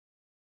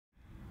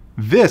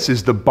This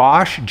is the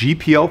Bosch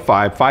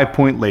GPL5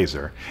 5-point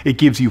laser. It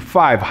gives you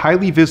 5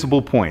 highly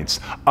visible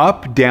points,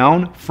 up,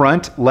 down,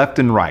 front, left,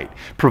 and right,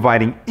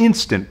 providing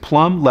instant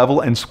plumb,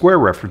 level, and square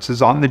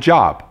references on the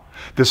job.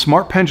 The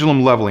smart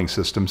pendulum leveling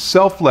system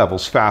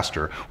self-levels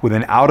faster with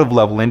an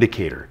out-of-level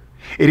indicator.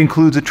 It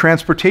includes a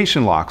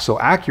transportation lock so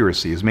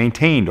accuracy is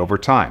maintained over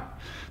time.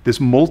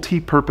 This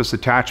multi-purpose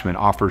attachment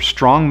offers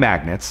strong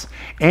magnets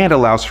and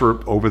allows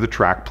for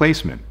over-the-track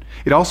placement.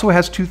 It also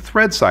has 2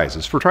 thread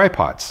sizes for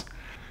tripods.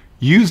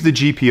 Use the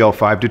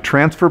GPL5 to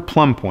transfer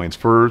plumb points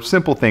for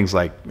simple things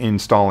like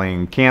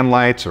installing can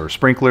lights or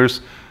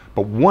sprinklers.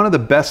 But one of the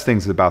best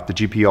things about the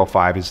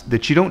GPL5 is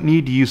that you don't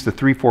need to use the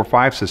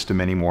 3-4-5 system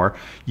anymore.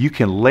 You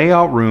can lay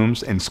out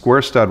rooms and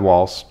square stud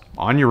walls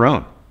on your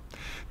own.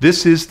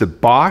 This is the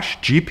Bosch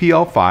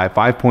GPL5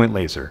 5-point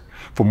laser.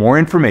 For more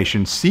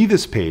information, see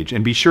this page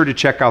and be sure to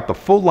check out the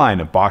full line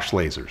of Bosch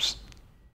lasers.